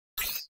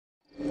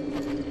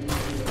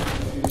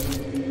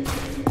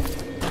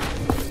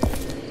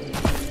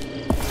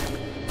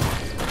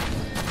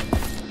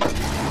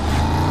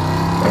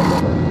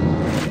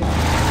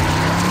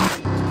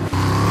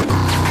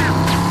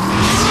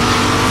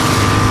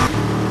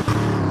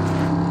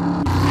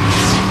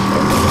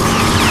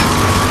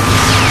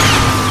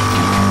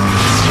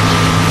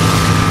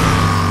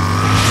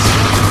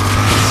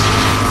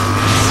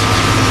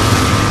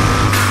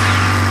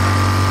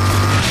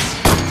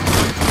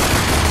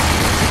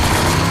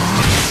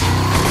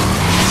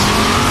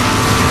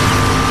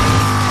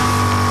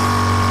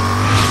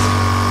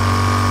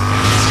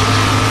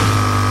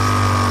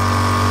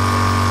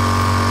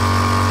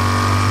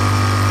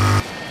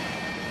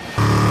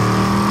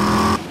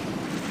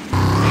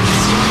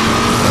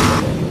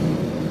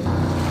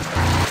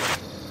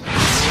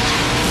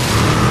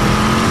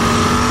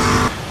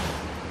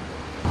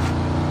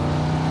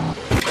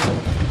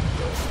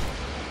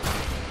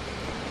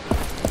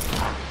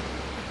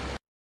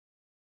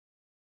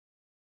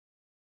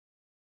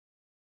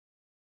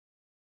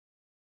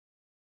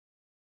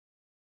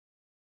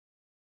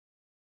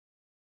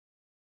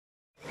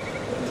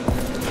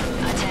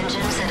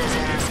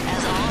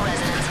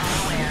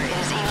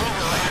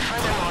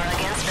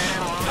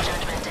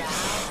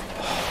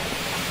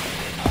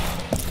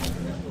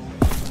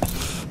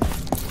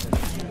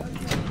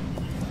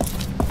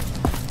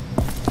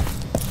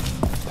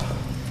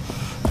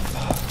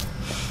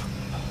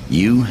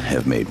You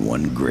have made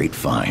one great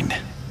find.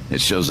 It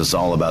shows us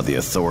all about the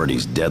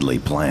authorities' deadly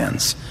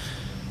plans.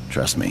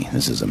 Trust me,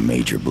 this is a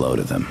major blow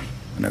to them,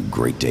 and a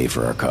great day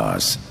for our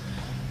cause.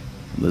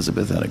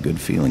 Elizabeth had a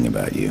good feeling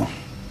about you.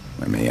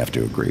 I may have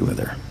to agree with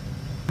her.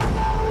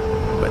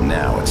 But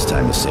now it's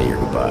time to say your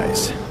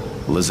goodbyes.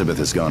 Elizabeth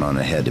has gone on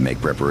ahead to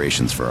make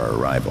preparations for our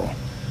arrival.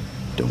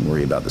 Don't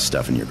worry about the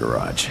stuff in your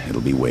garage.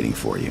 It'll be waiting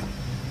for you.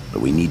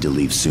 But we need to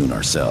leave soon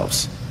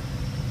ourselves.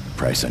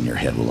 The price on your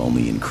head will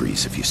only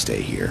increase if you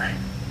stay here.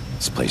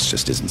 This place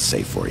just isn't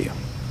safe for you.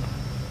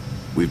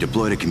 We've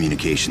deployed a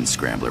communications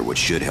scrambler which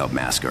should help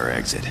mask our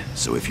exit.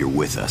 So if you're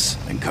with us,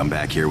 then come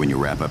back here when you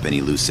wrap up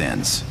any loose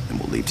ends, and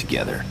we'll leave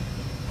together.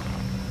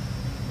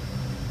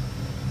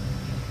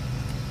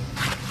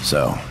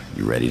 So,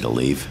 you ready to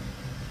leave?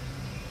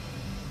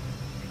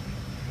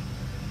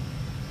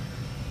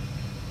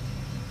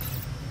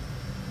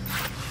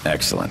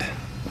 Excellent.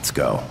 Let's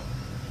go.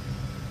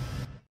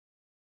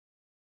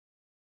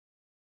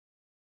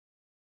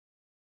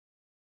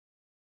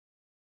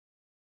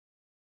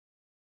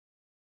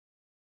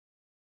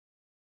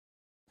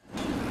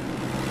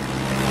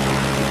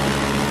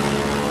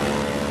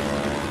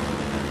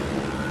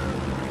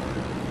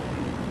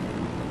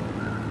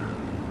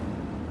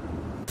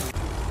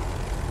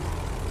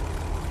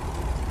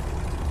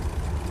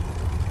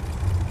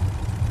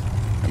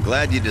 I'm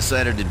glad you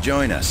decided to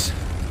join us.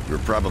 We're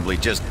probably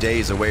just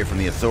days away from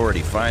the authority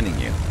finding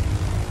you.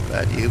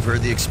 But you've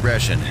heard the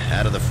expression,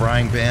 out of the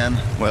frying pan?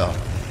 Well,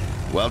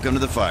 welcome to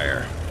the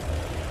fire.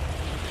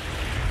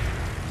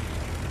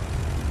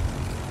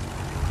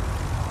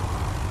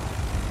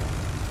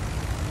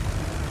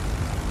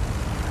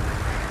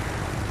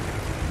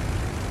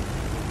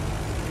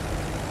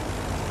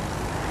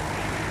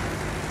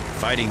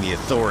 Fighting the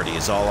authority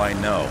is all I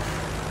know.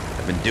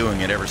 I've been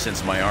doing it ever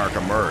since my arc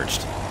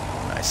emerged.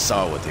 I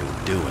saw what they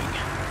were doing.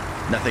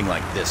 Nothing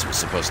like this was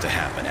supposed to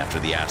happen after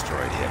the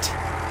asteroid hit.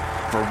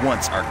 For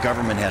once, our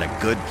government had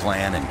a good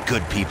plan and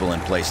good people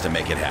in place to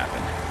make it happen.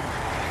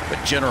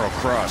 But General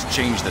Cross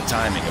changed the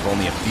timing of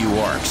only a few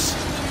arcs.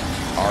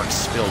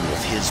 Arcs filled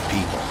with his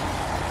people.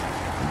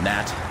 And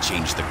that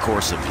changed the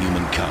course of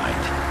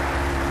humankind.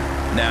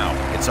 Now,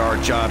 it's our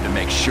job to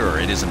make sure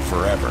it isn't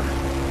forever.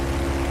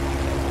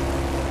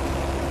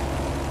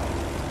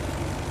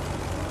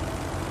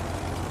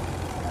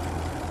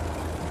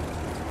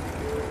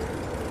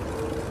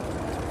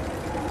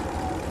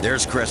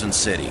 There's Crescent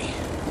City,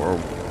 or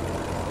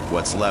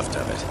what's left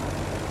of it.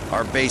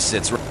 Our base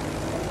sits right...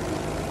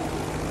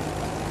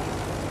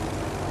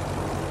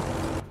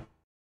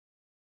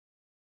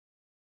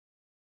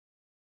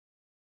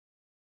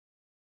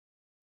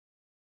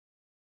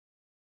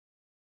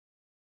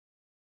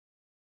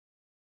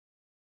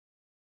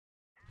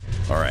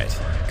 All right,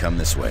 come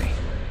this way.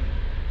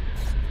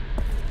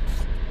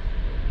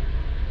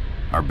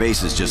 Our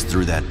base is just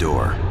through that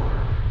door.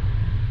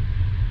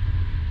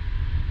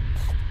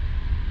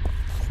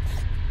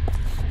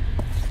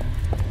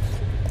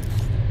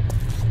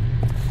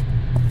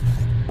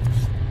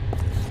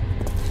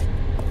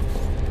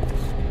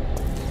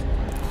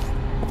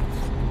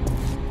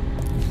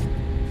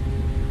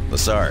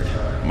 Lassard,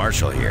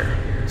 Marshall here.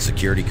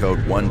 Security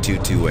code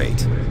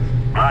 1228.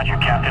 Roger,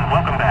 Captain.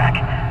 Welcome back.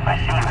 I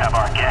see you have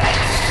our guest.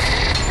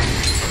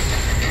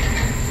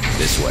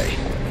 This way.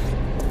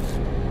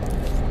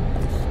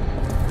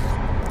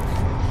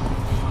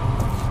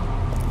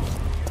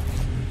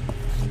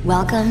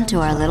 Welcome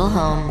to our little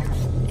home.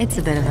 It's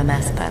a bit of a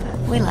mess, but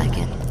we like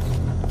it.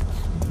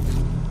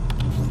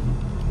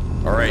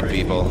 All right,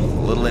 people.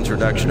 A little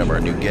introduction of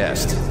our new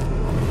guest.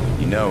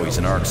 You know he's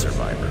an ARC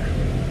survivor.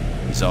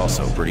 He's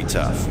also pretty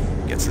tough.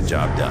 Gets the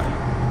job done.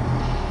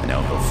 I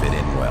know he'll fit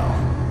in well.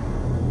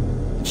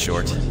 In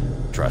short,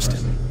 trust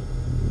him.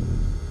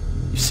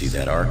 You see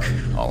that arc,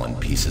 all in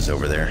pieces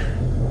over there?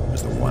 It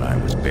was the one I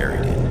was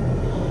buried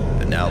in.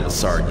 But now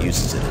Lassard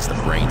uses it as the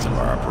brains of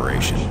our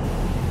operation.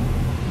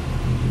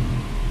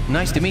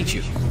 Nice to meet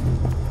you.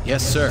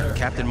 Yes, sir.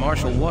 Captain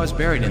Marshall was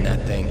buried in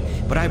that thing,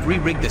 but I've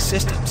re-rigged the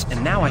systems,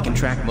 and now I can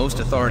track most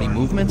authority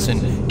movements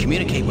and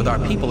communicate with our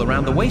people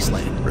around the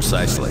wasteland.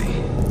 Precisely.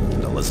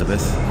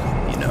 Elizabeth,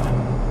 you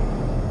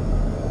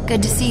know.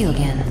 Good to see you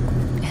again.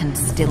 And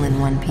still in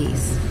one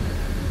piece.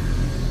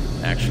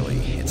 Actually,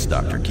 it's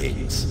Dr.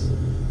 Cadence.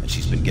 And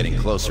she's been getting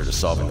closer to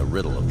solving the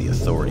riddle of the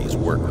authorities'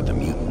 work with the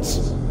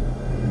mutants.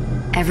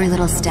 Every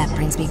little step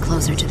brings me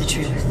closer to the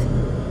truth.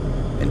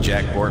 And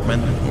Jack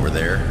Borkman, over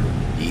there,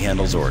 he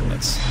handles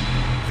ordnance.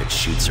 If it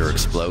shoots or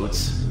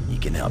explodes, he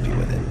can help you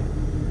with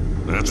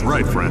it. That's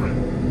right,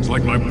 friend. It's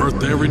like my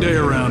birthday every day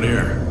around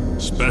here.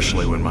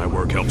 Especially when my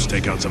work helps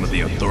take out some of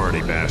the authority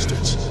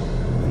bastards.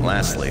 And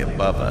lastly,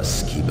 above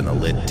us, keeping the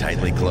lid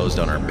tightly closed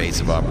on our base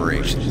of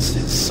operations,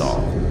 is Saul.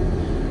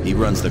 He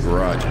runs the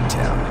garage in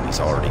town, and he's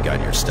already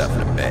got your stuff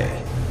in a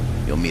bay.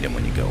 You'll meet him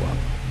when you go up.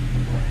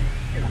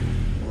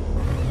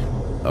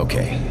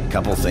 Okay,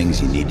 couple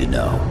things you need to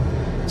know.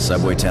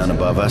 Subway town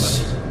above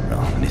us?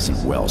 Well, it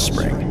isn't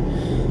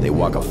Wellspring. They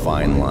walk a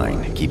fine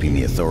line, keeping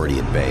the authority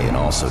at bay and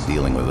also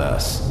dealing with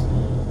us.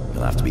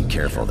 You'll have to be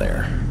careful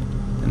there.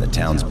 And and the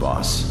town's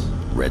boss,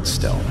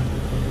 Redstone.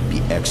 Be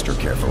extra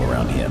careful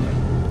around him.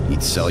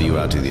 He'd sell you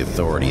out to the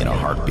authority in a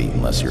heartbeat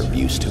unless you're of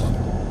use to him.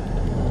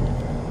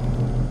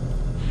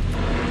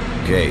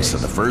 Okay, so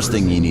the first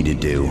thing you need to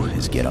do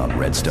is get on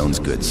Redstone's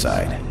good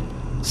side.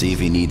 See if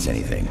he needs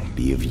anything,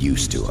 be of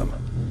use to him.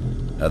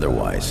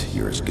 Otherwise,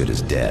 you're as good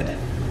as dead.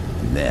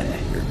 And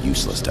then, you're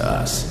useless to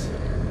us.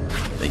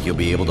 Think you'll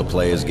be able to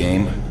play his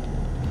game?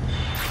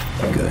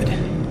 Good.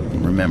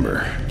 And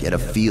remember, get a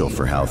feel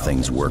for how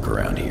things work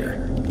around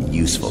here. Be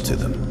useful to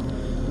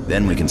them.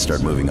 Then we can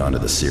start moving on to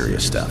the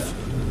serious stuff.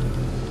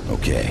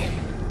 Okay,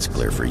 it's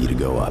clear for you to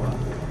go up.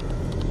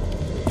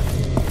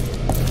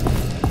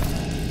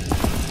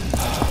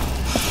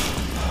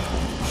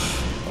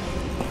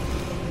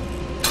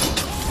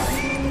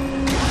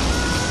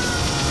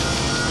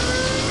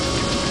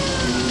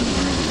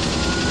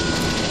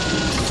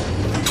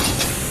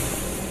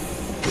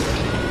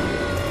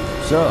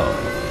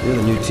 So, you're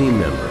the new team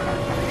member.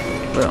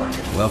 Well,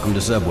 welcome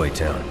to Subway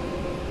Town.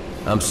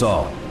 I'm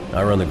Saul.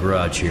 I run the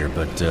garage here,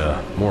 but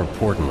more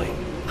importantly,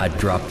 I'd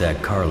drop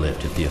that car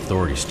lift if the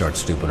authorities start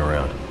snooping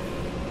around.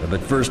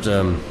 But first,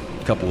 a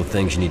couple of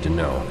things you need to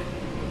know.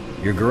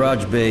 Your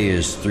garage bay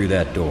is through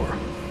that door.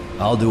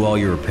 I'll do all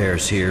your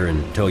repairs here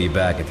and tow you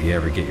back if you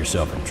ever get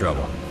yourself in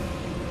trouble.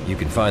 You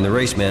can find the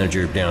race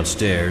manager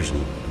downstairs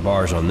and the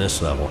bar's on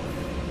this level.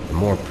 And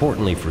more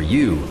importantly for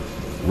you,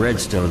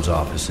 Redstone's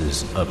office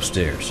is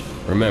upstairs.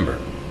 Remember,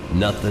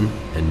 nothing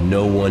and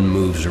no one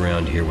moves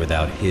around here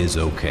without his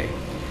okay.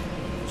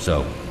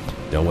 So,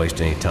 don't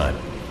waste any time.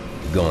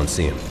 Go and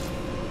see him.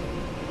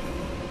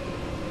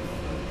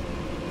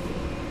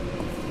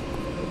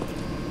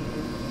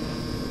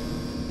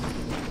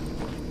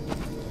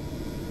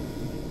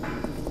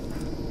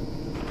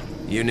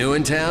 You new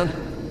in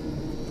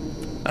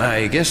town?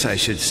 I guess I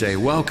should say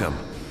welcome.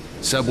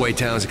 Subway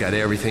Town's got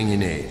everything you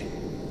need.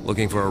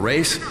 Looking for a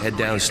race? Head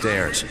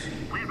downstairs.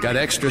 Got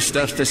extra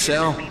stuff to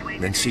sell?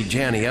 Then see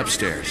Janny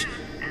upstairs.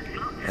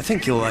 I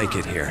think you'll like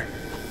it here.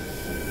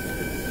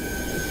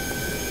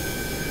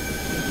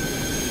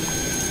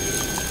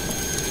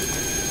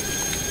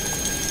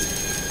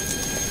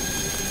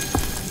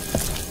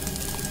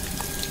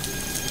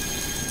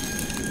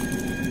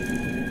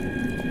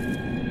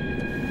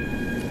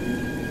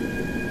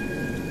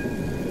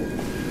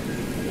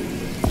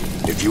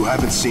 If you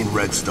haven't seen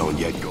Redstone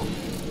yet, go.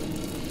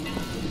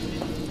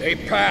 Hey,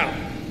 pal.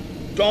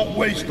 Don't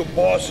waste the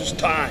boss's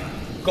time.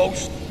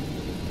 Ghost.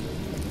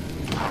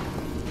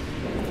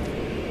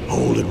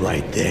 Hold it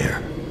right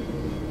there.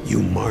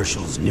 You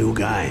Marshall's new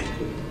guy?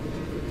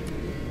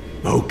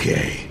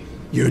 Okay,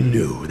 you're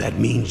new. That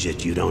means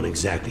that you don't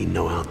exactly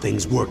know how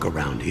things work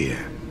around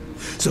here.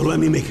 So let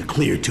me make it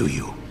clear to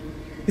you.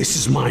 This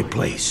is my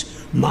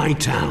place, my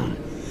town,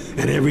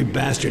 and every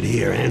bastard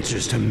here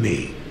answers to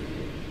me.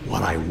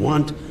 What I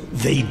want,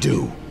 they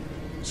do.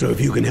 So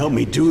if you can help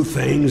me do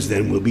things,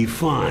 then we'll be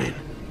fine.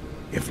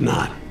 If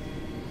not,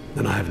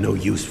 then I have no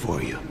use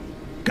for you.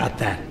 Got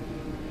that?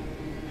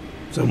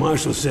 So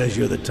Marshall says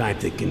you're the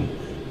type that can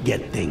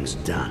get things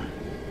done.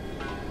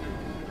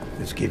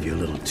 Let's give you a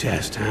little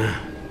test, huh?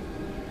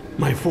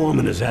 My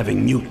foreman is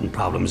having mutant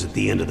problems at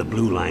the end of the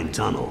Blue Line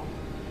tunnel.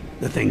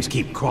 The things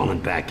keep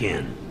crawling back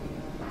in.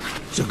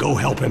 So go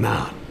help him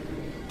out.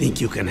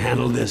 Think you can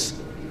handle this?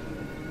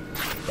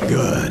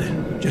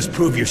 Good. Just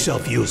prove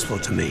yourself useful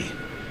to me,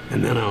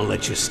 and then I'll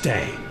let you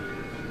stay.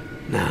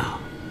 Now,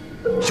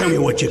 show me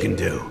what you can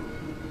do,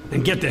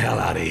 and get the hell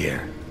out of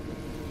here.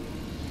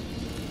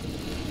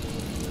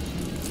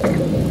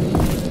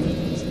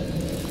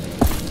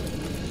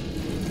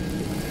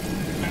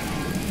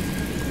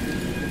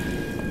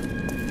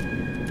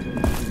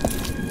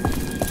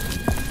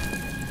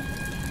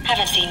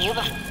 Haven't seen you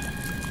before.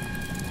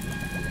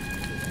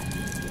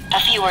 A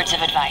few words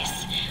of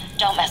advice.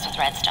 Don't mess with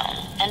Redstone,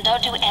 and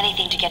don't do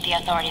anything to get the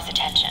authorities'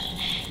 attention.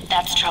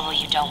 That's trouble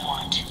you don't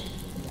want.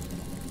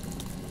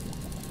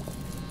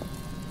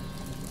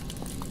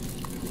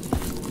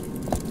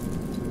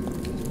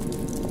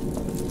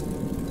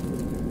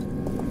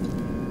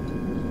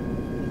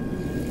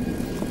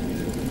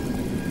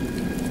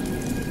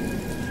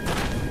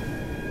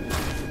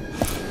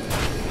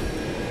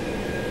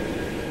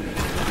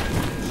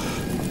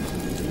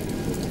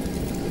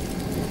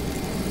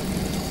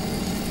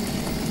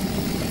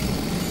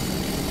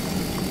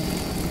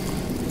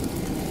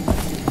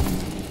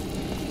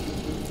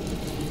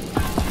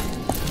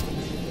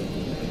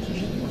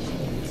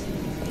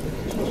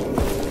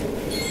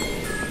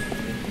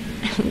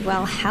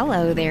 Well,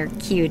 hello there,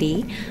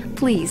 cutie.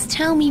 Please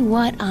tell me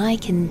what I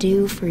can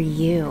do for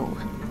you.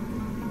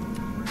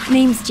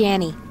 Name's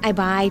Janny. I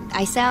buy,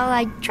 I sell,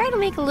 I try to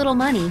make a little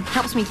money.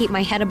 Helps me keep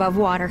my head above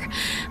water.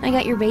 I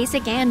got your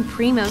basic and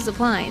primo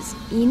supplies.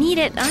 You need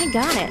it, I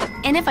got it.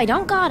 And if I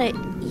don't got it,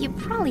 you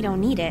probably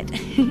don't need it.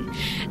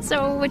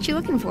 So, what you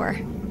looking for?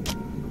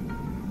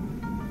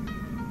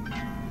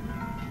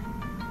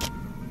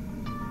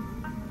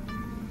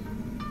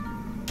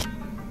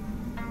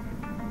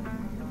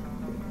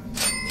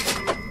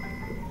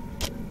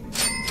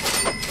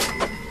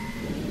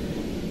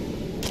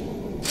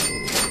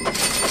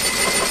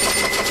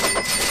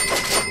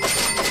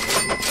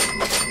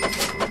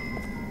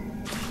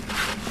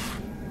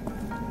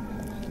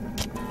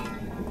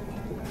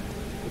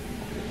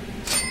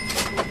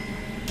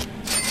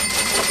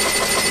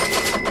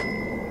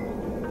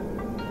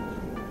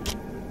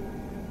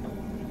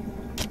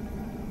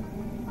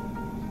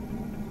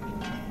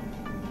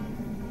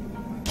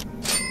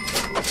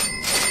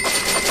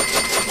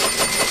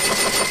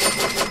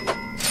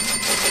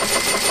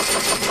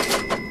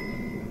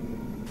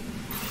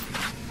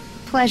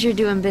 pleasure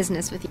doing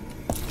business with you.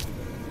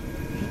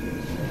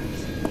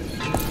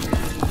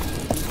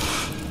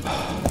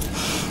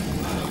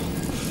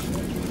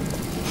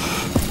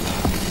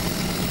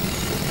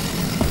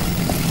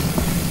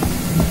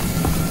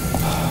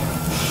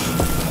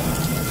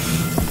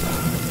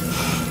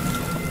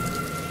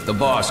 The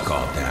boss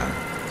called down.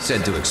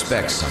 Said to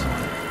expect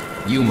someone.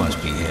 You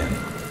must be him.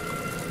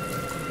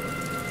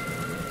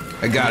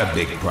 I got a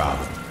big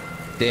problem.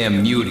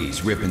 Damn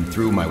muties ripping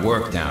through my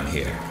work down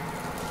here.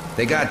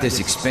 They got this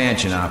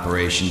expansion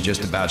operation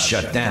just about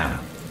shut down.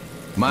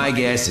 My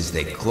guess is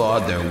they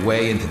clawed their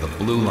way into the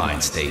Blue Line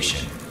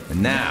station.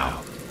 And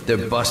now,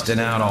 they're busting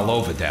out all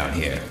over down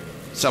here.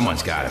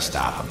 Someone's gotta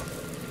stop them.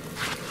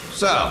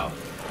 So,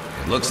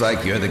 it looks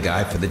like you're the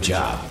guy for the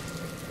job.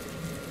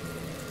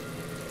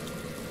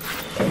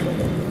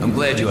 I'm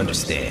glad you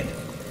understand.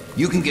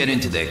 You can get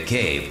into their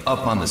cave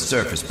up on the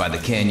surface by the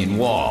canyon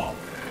wall.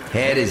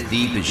 Head as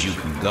deep as you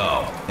can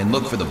go, and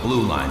look for the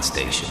Blue Line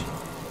station.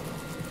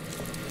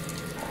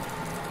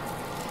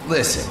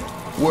 Listen,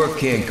 work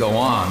can't go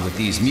on with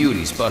these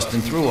muties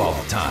busting through all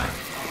the time.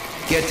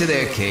 Get to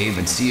their cave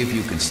and see if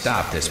you can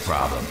stop this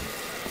problem.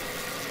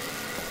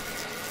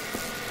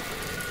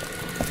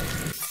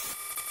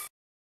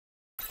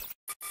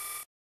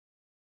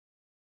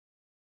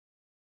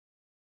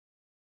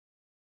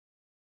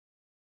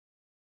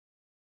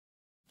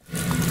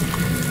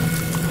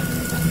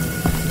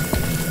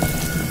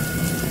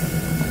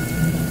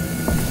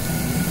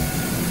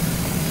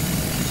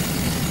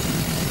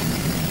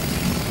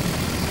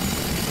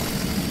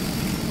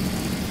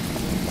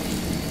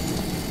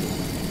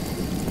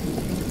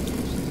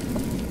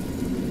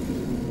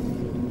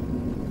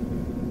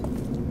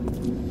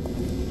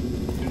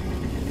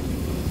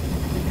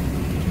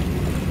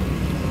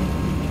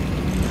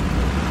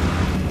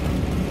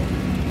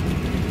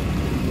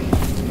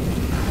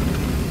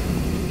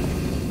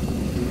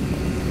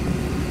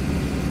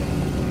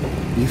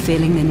 You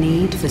feeling the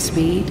need for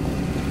speed?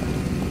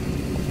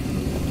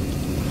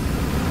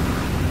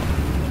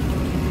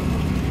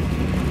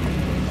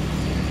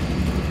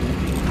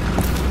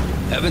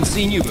 Haven't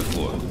seen you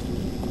before.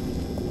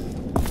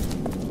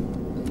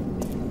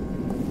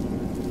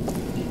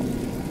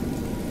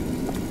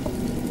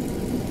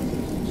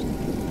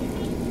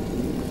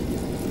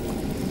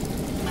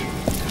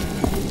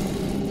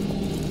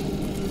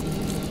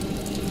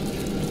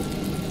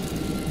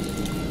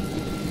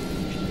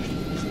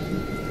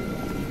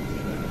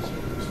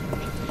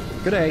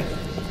 Good day.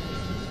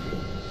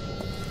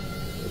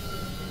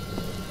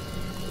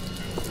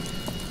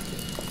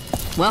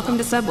 Welcome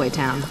to Subway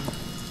Town.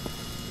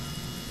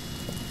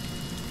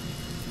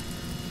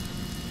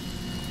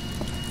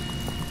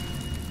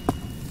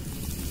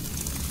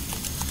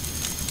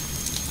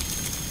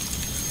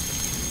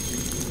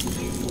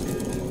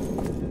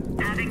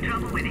 Having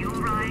trouble with your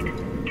ride?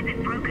 Is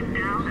it broken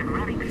down and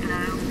running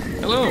slow?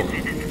 Hello.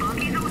 Visit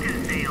Sparky's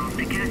Auto Sales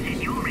to cash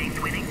in your race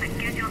winnings and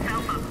get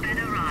yourself a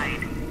better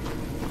ride.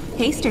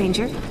 Hey,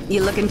 stranger.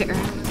 You looking to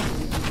earn?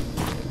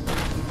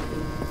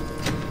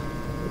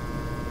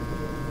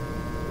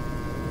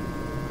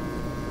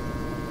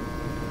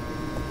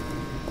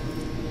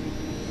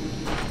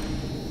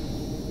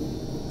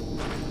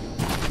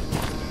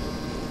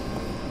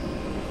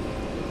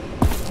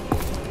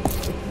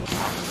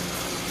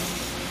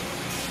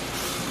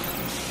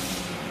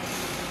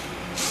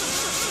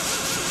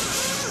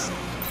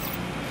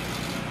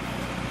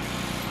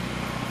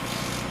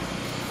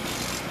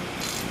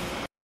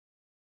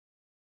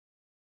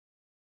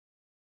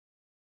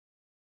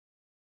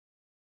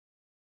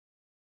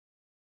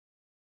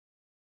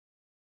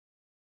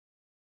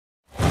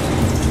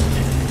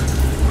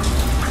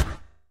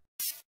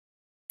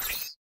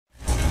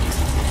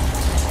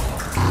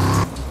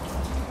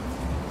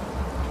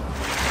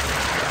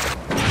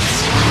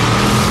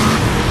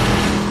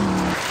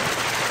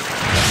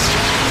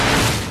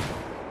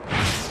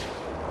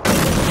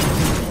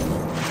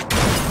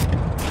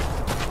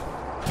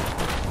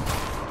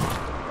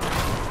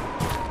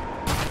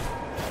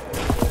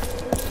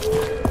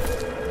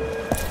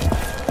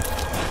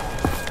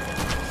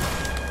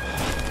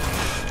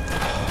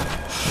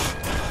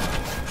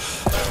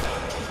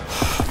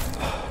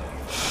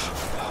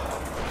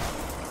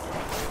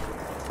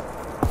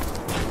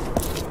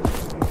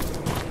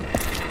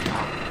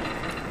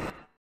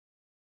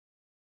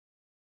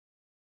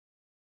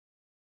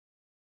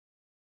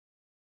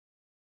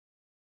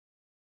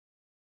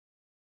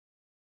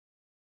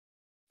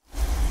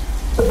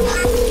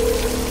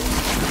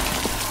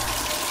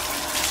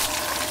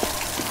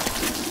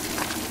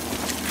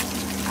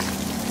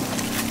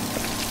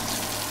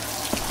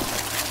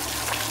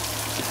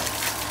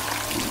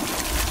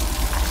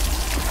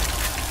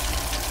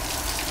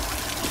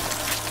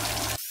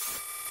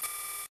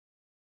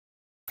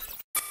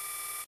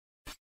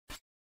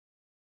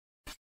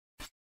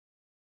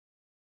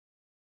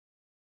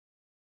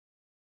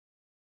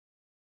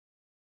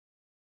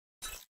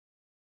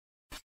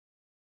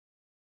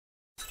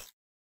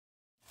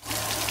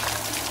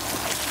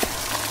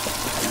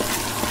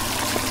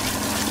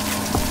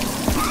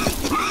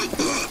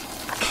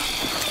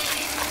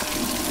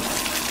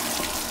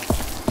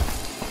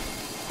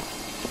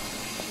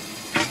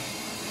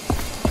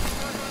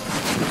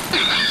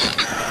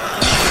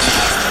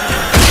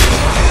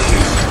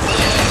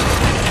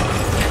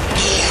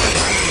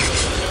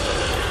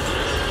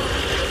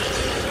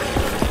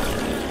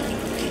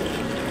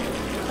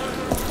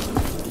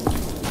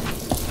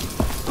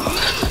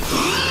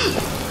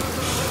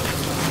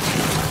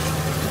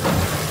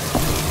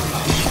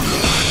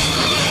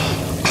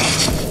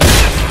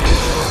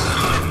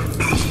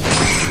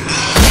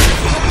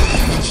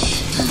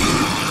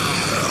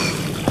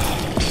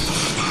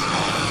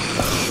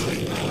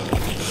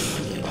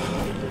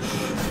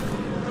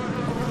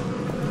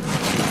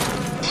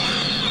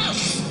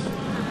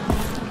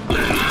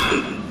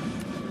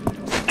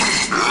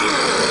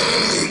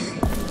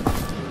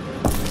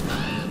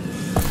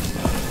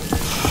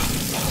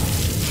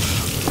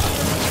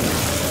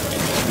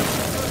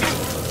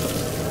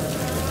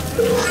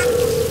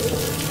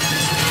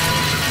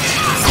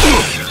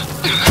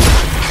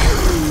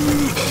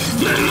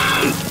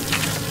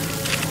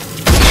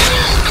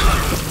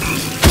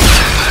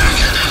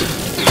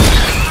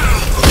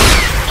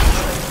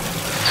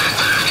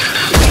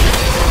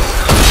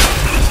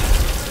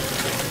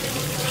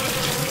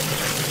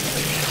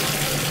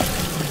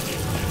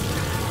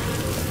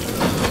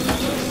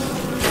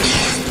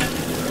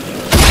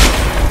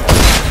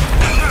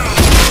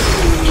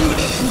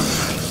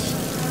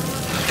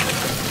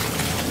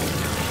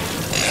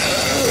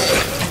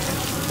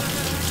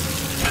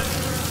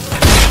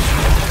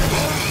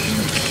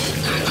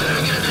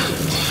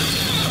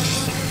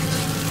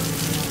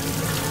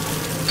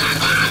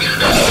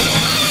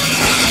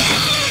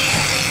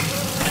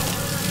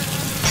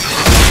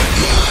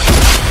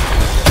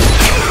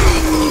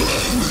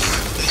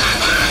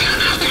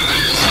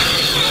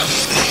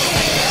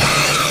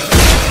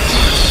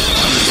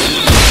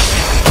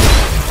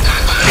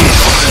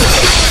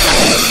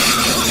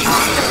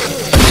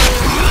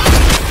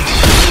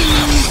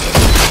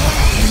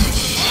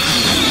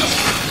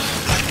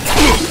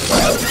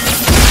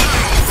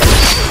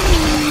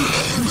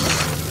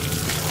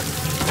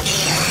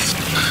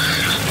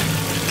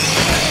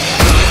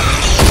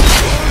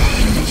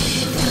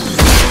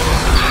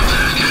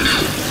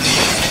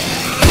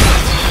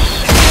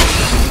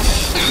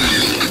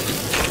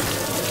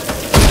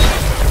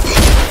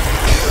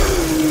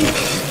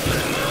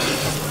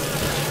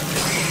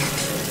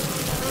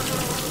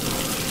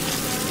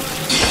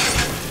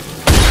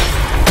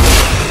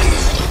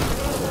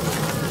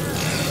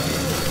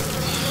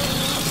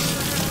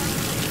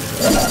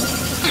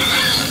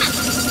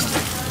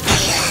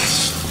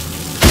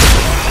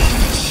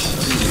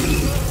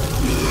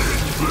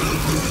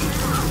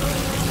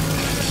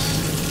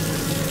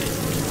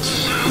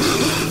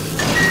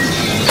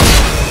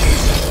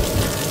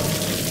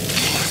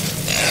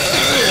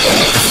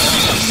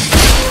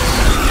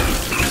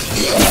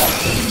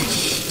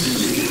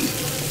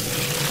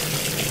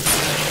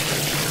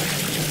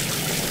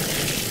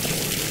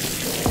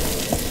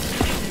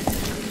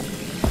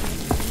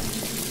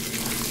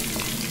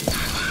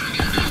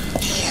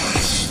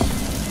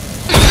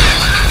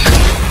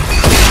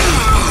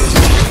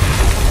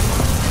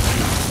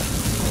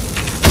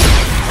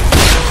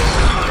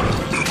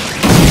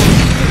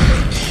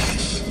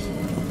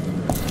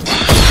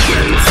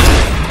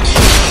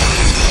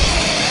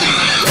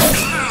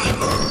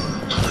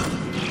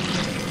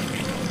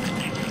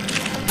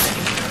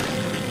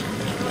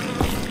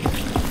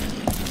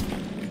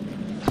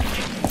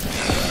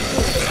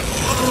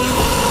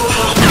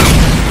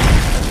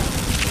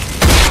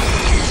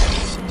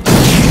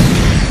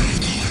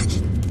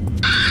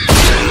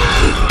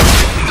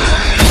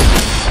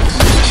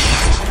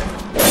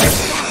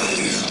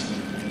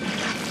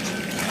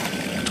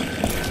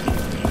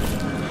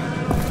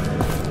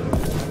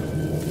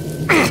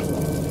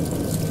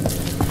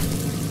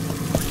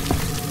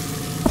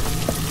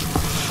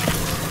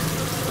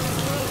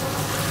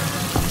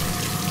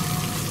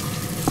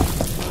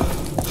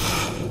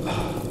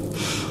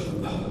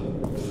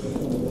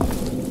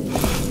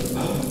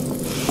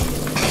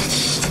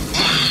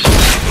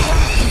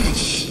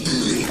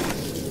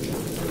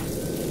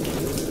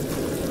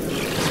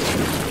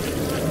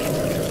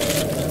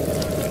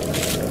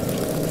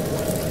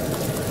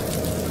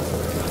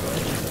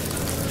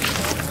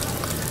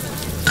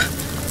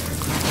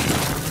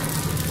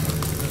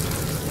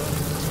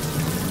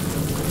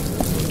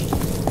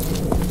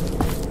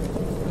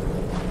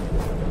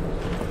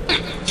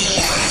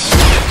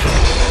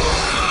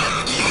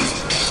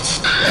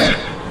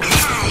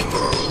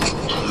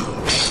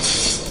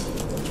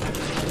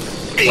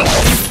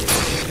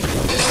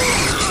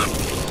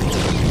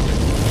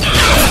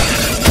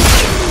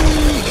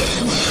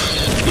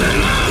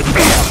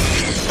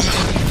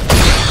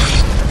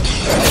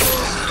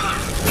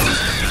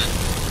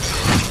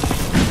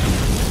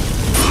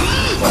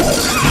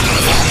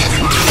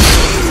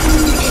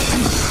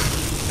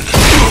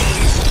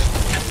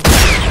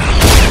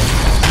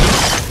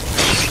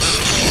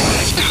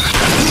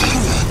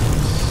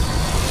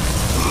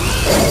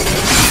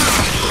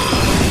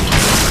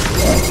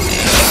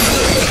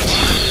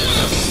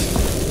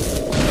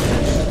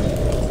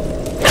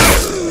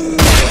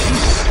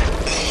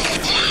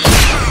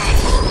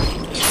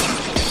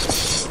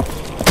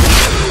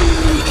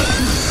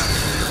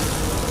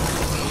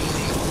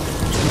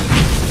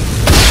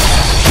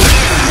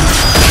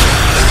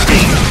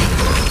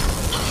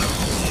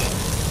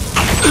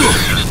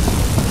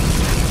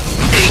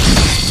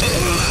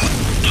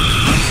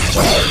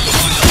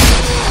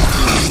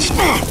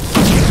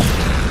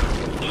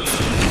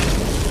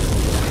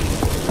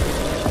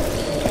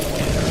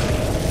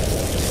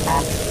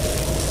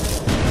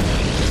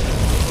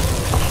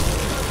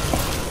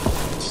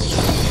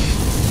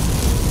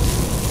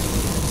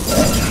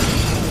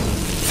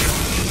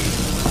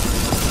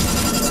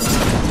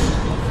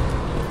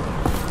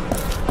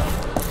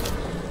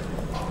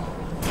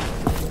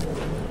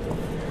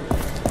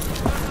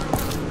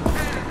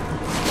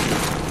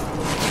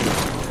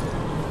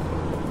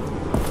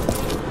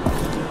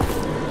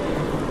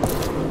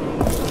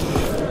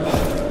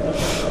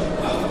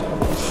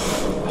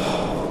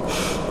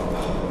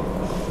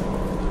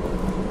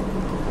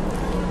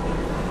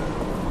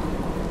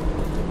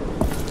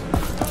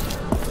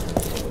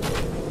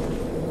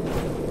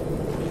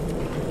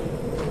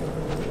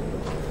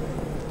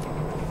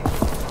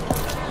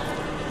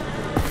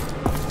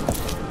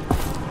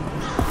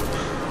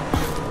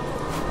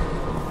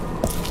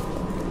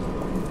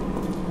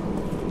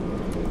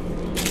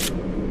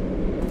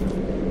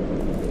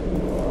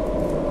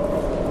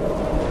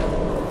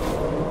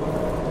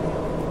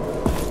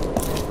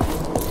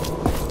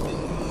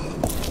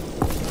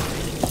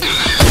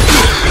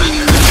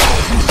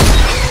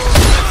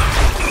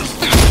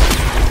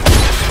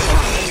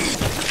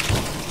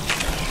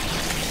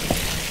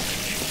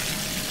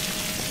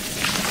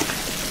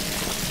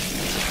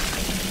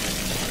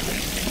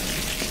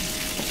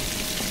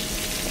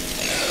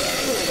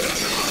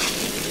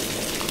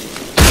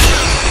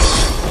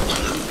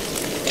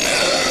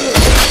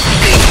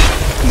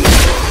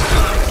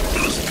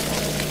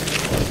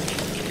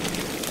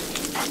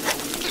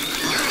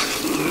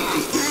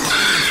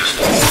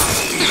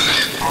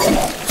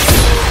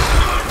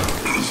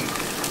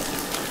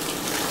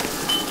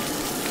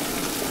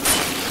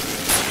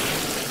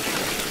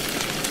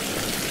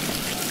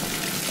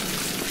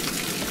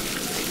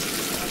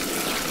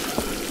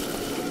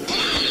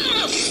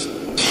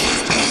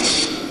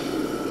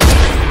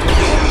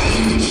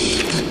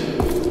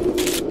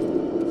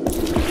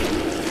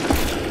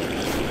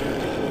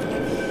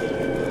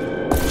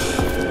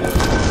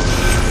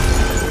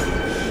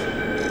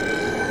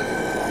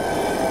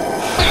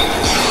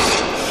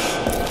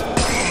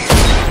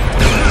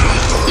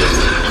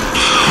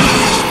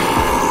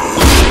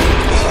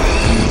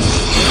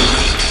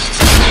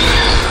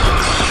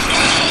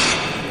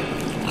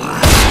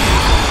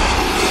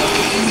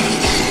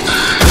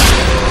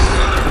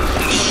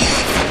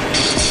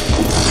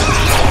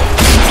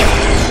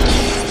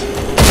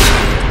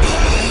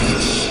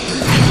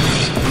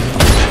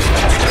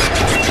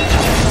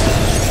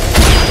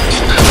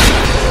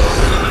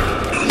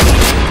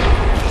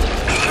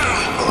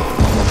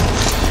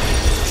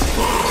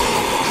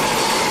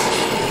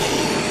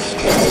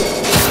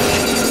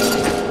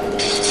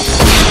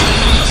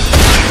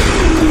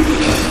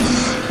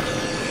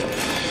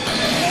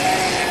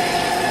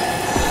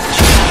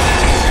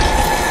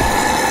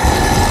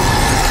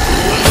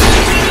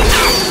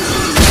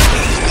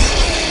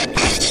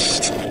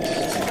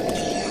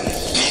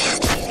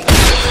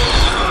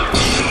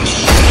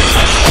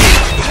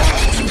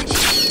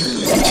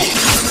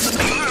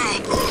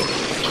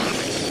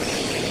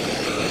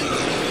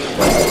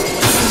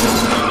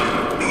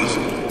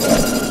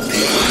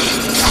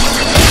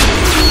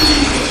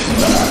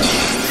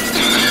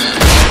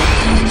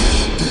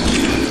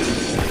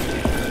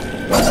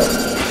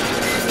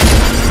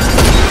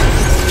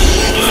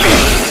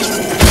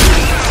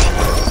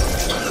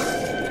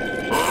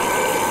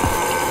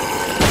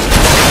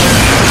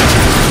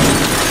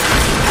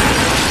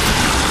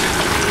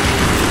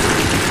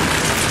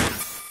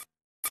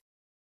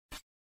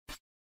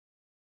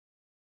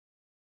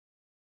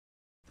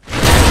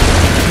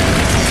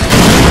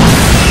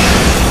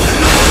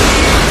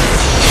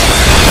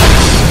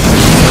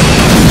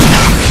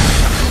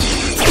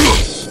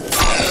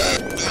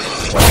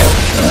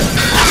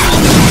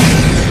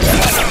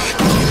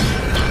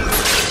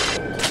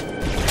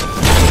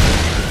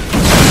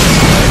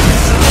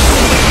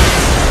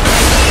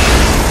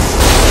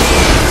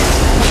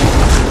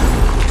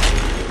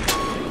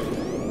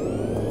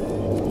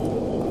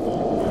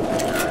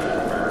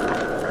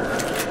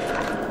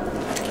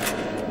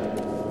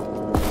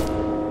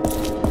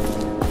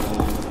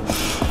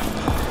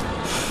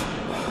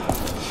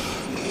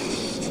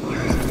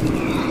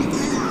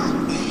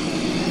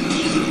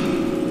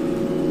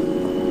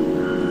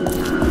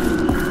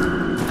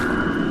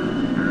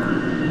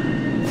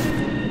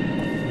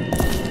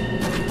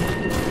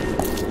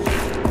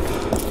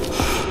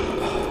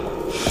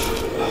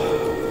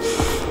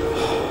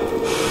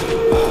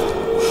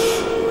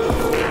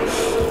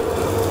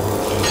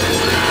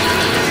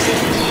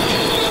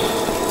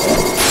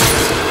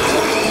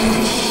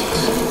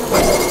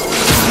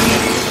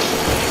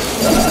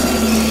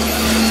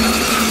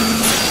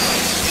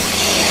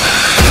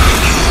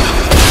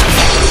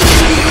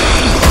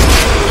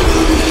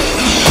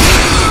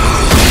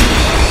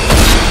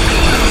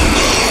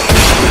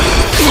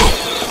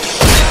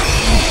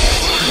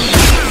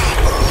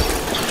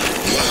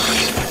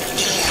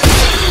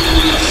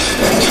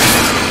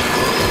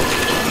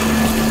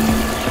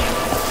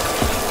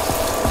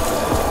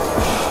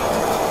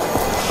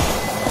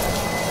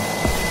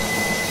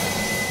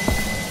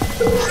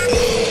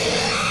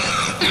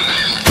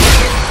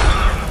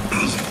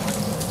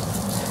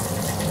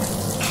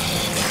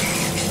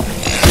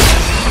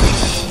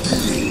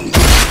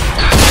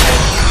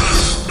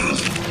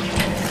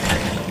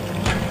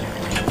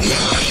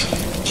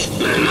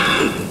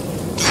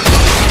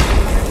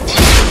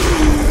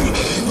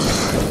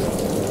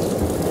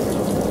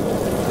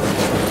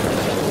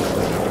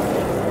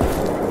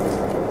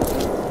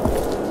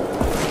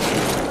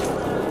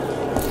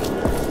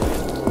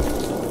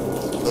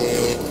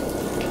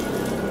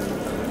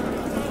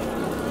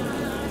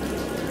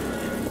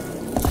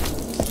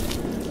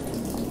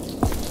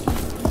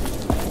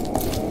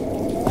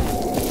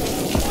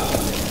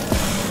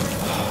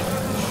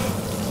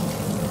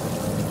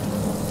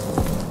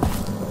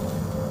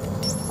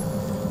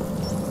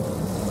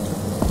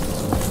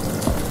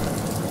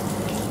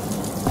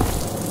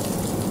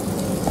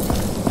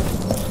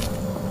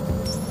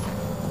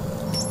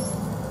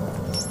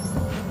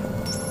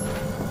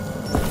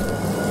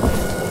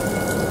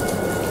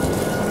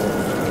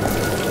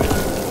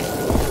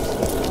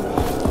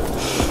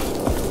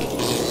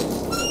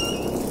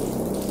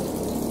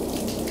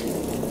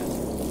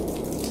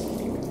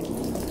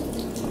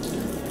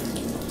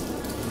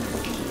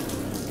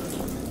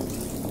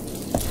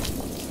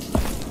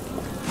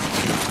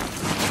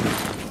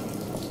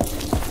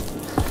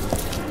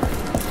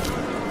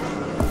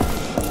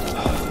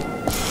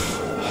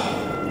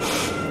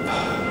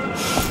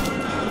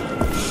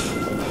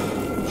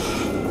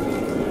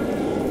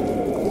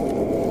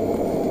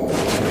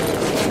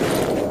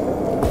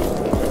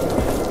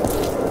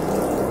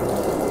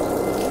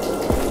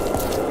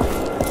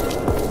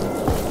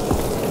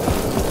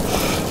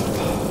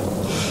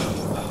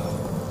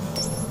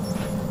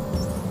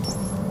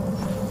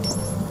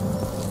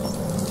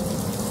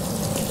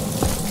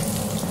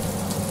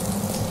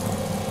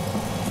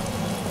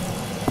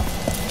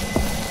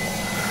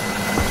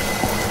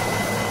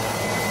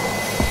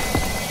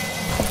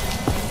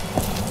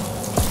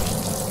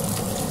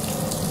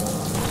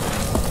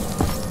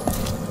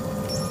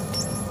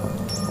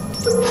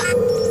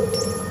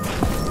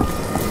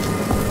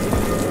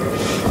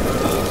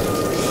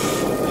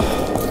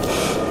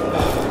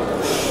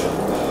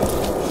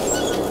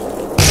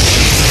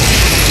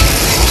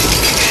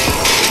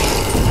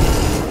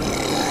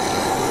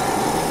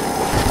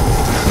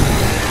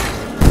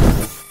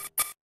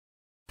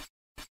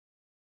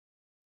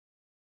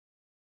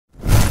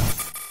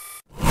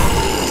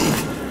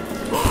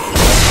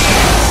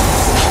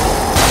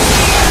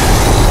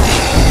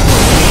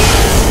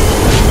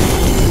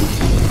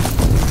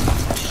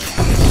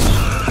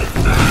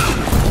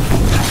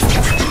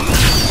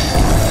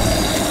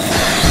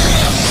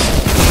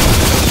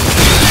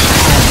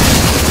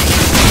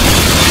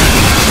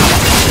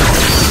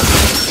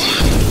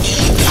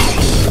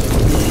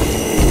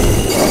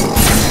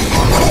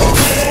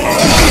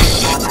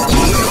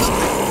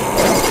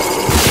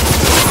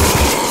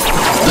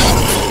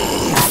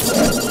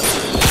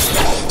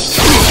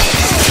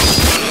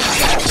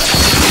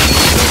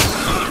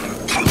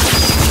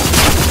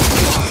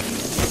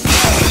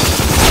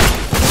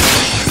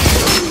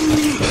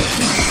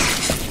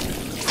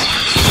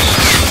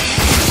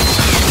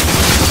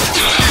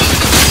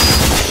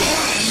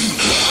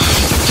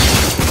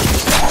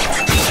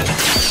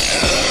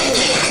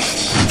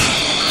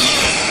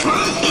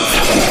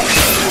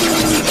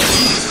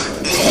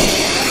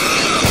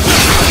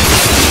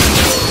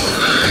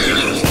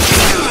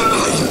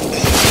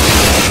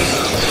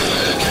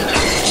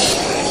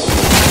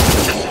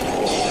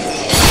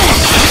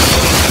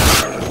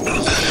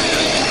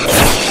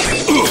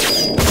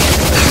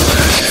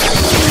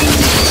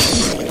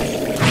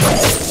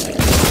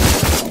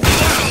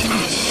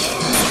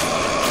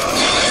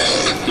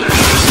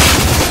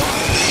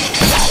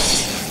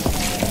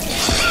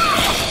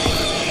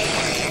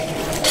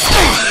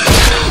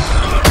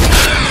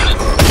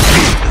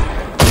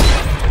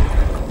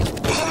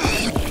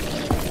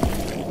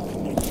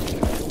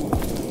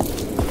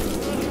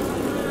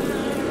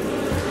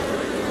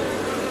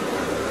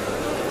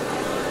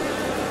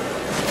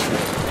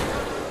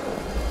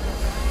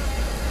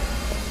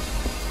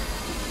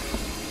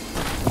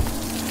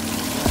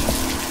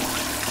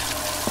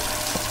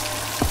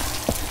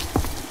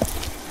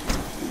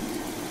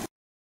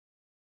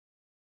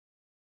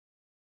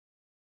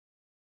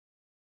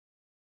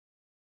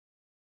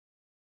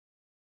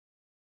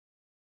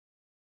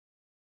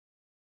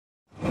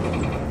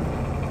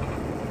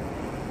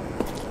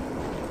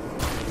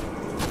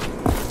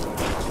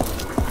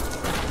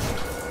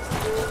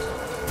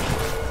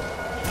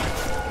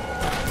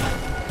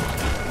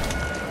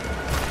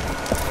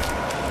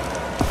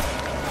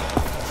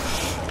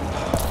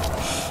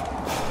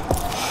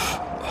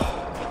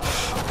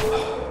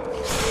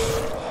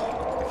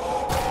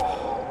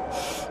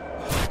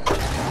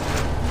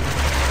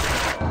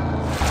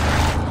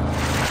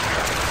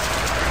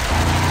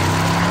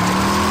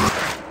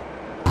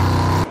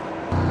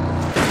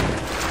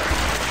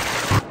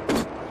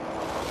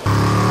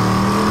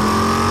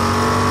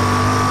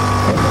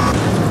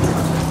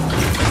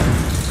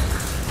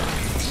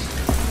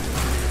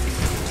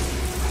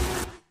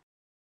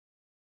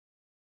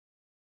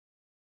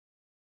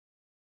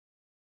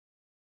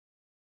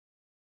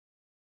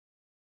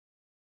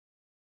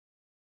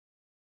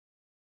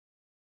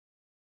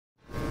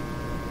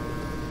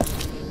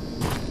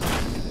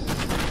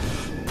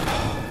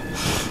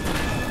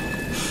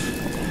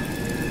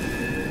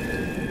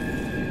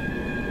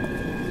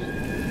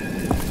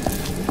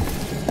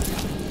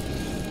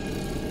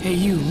 Hey,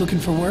 you, looking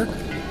for work?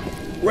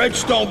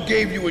 Redstone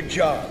gave you a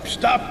job.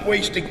 Stop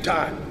wasting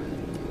time.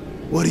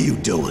 What are you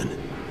doing?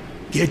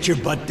 Get your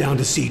butt down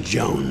to see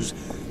Jones.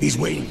 He's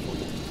waiting for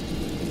you.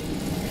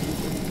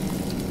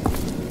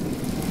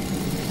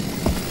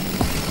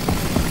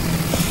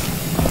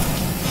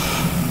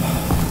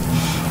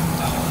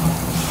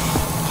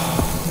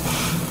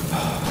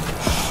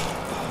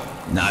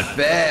 Not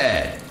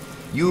bad.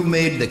 You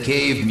made the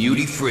cave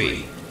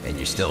mutie-free, and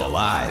you're still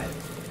alive.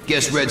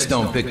 Guess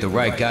Redstone picked the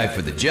right guy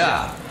for the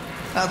job.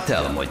 I'll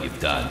tell him what you've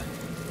done.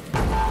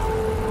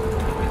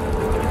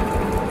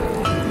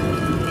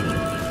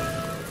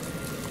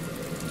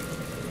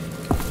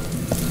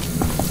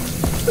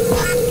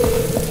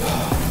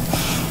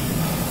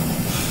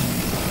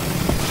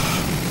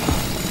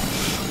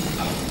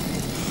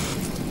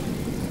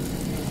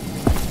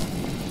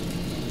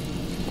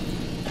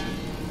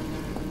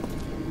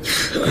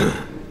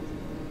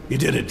 You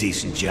did a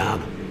decent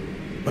job,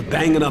 but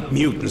banging up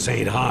mutants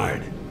ain't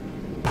hard.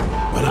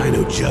 But I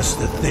know just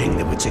the thing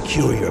that would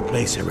secure your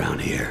place around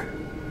here.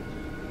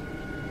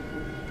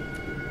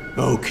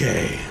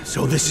 Okay,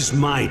 so this is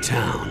my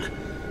town,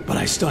 but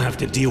I still have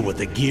to deal with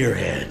the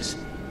gearheads.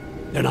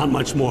 They're not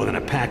much more than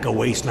a pack of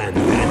wasteland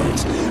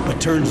bandits,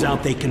 but turns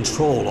out they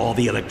control all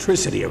the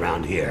electricity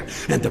around here,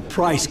 and the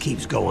price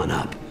keeps going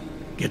up.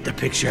 Get the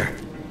picture?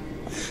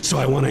 So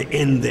I want to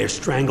end their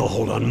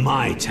stranglehold on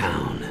my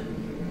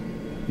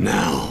town.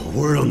 Now,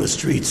 word on the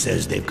street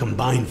says they've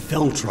combined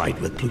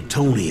feltrite with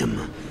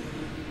plutonium.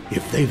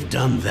 If they've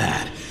done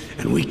that,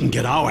 and we can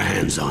get our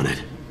hands on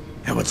it,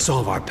 that would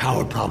solve our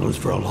power problems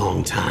for a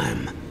long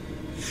time.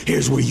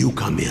 Here's where you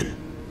come in.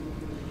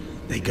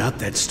 They got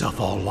that stuff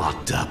all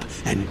locked up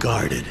and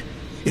guarded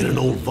in an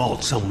old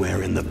vault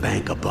somewhere in the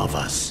bank above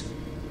us.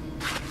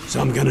 So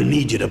I'm gonna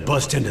need you to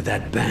bust into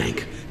that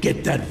bank,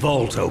 get that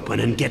vault open,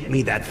 and get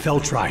me that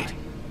feltrite.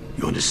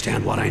 You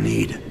understand what I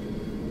need?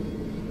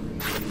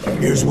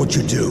 Here's what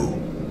you do.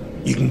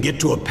 You can get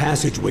to a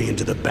passageway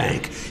into the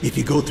bank if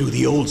you go through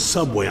the old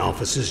subway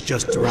offices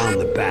just around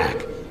the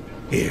back.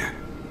 Here,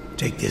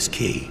 take this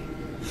key.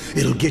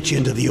 It'll get you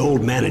into the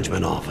old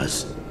management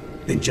office.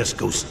 Then just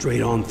go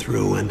straight on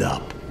through and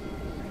up.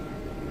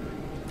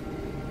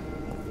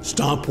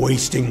 Stop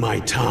wasting my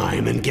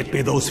time and get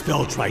me those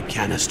feltrite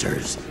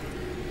canisters.